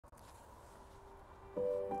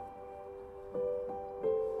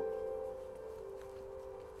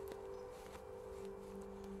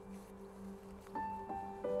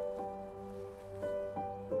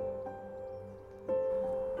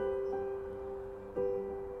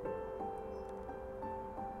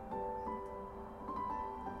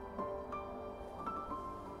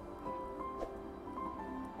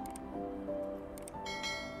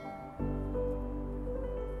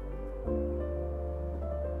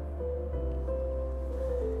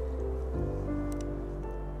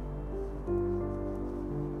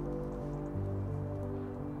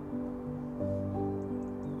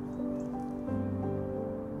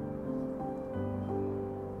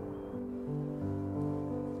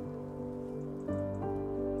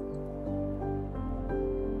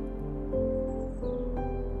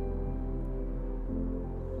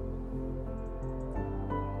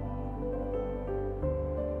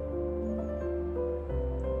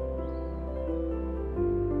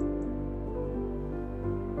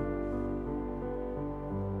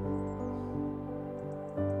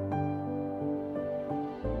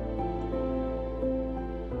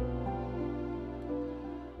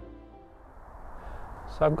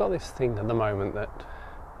So I've got this thing at the moment that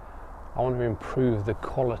I want to improve the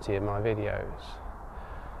quality of my videos.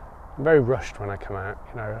 I'm very rushed when I come out,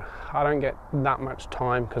 I don't get that much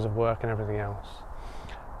time because of work and everything else.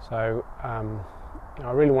 So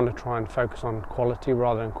I really want to try and focus on quality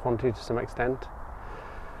rather than quantity to some extent.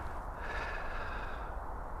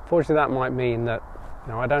 Fortunately, that might mean that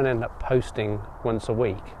I don't end up posting once a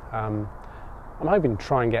week. I'm hoping to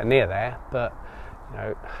try and get near there, but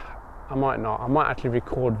I might not. I might actually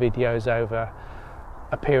record videos over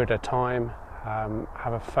a period of time,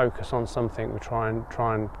 have a focus on something we try and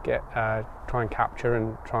capture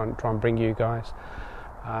and try and bring you guys.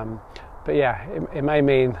 But yeah, it may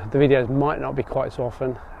mean the videos might not be quite so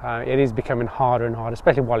often. It is becoming harder and harder,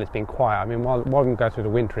 especially while it's been quiet. I mean, while we go through the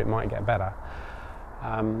winter, it might get better.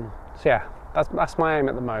 So yeah, that's my aim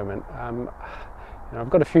at the moment. I've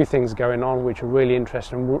got a few things going on which are really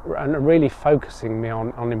interesting and are really focusing me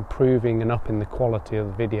on improving and upping the quality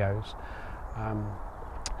of the videos.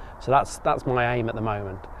 So that's my aim at the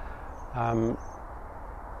moment.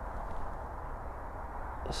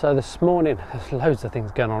 So this morning, there's loads of things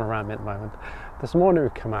going on around me at the moment. This morning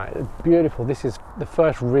we've come out, it's beautiful. This is the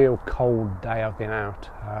first real cold day I've been out.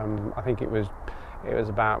 I think it was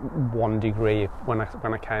about 1 degree when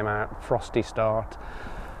I came out. Frosty start,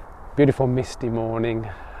 beautiful misty morning.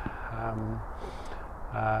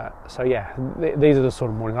 So yeah, these are the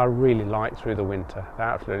sort of mornings I really like through the winter. They're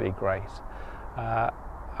absolutely great.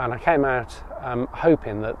 And I came out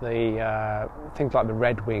hoping that the things like the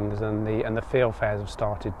redwings and the fieldfares have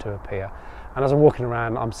started to appear. And as I'm walking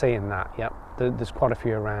around, I'm seeing that. Yep, there's quite a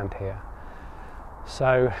few around here.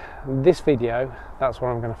 So this video, that's what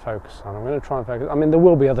I'm going to focus on. I'm going to try and focus. I mean, there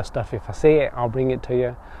will be other stuff. If I see it, I'll bring it to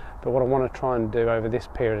you. But what I want to try and do over this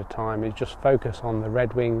period of time is just focus on the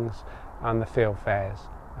redwings and the fieldfares.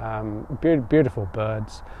 Beautiful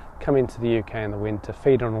birds come into the UK in the winter,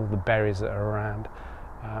 feed on all the berries that are around.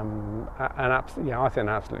 I think they're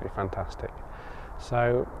absolutely fantastic.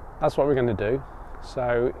 So that's what we're going to do.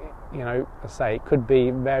 So, I say it could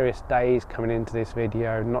be various days coming into this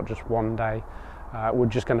video, not just one day. We're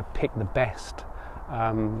just going to pick the best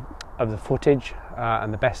of the footage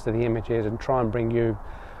and the best of the images and try and bring you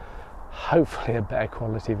hopefully a better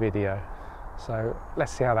quality video. So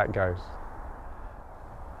let's see how that goes.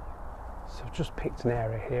 So I've just picked an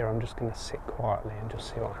area here. I'm just going to sit quietly and just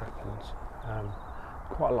see what happens.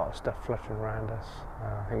 Quite a lot of stuff fluttering around us.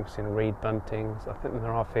 I think we've seen reed buntings. I think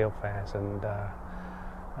there are fieldfares and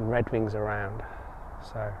redwings around.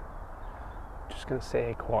 So just going to sit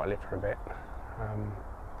here quietly for a bit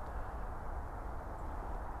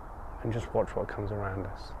and just watch what comes around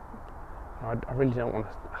us. I really don't want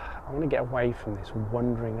to. I want to get away from this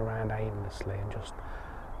wandering around aimlessly and just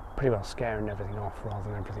pretty well scaring everything off rather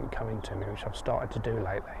than everything coming to me, which I've started to do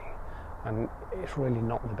lately. And it's really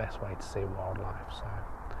not the best way to see wildlife. So.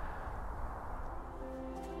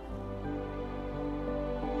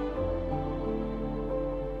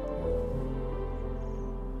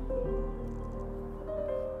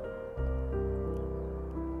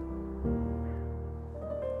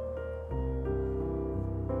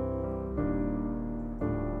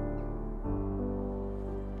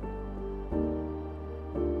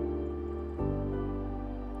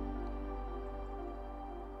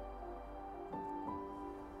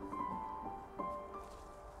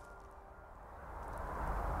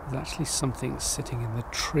 There's actually something sitting in the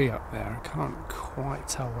tree up there. I can't quite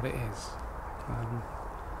tell what it is. I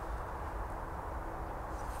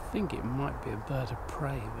think it might be a bird of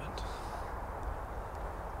prey, but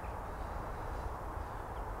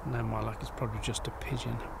no, my luck, it's probably just a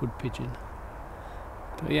pigeon, wood pigeon.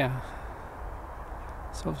 But yeah,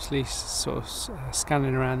 it's obviously sort of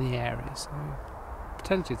scanning around the area, so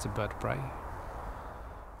potentially it's a bird of prey.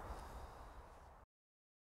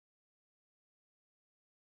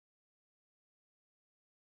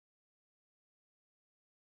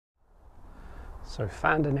 So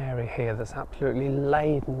found an area here that's absolutely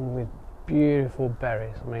laden with beautiful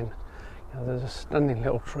berries. I mean, there's a stunning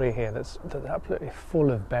little tree here that's absolutely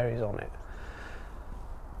full of berries on it.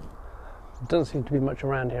 There doesn't seem to be much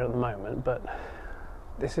around here at the moment, but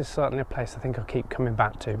this is certainly a place I think I'll keep coming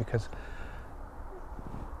back to because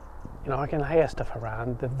I can hear stuff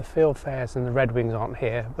around. The fieldfares and the redwings aren't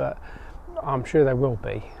here, but I'm sure they will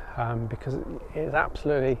be because it's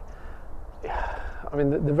absolutely. I mean,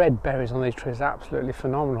 the red berries on these trees are absolutely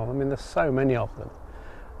phenomenal. I mean, there's so many of them,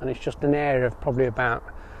 and it's just an area of probably about,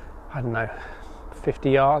 50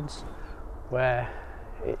 yards where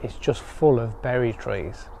it's just full of berry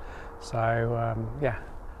trees. So yeah,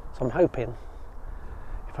 so I'm hoping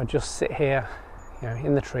if I just sit here,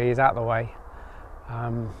 in the trees, out of the way,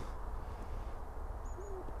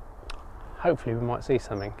 hopefully we might see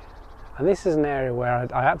something. And this is an area where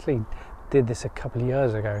I actually did this a couple of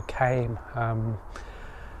years ago, came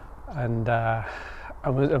and I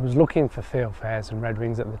was looking for fieldfares and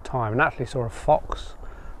redwings at the time, and actually saw a fox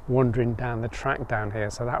wandering down the track down here,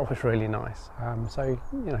 so that was really nice. So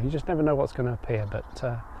you just never know what's going to appear, but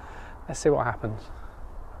let's see what happens.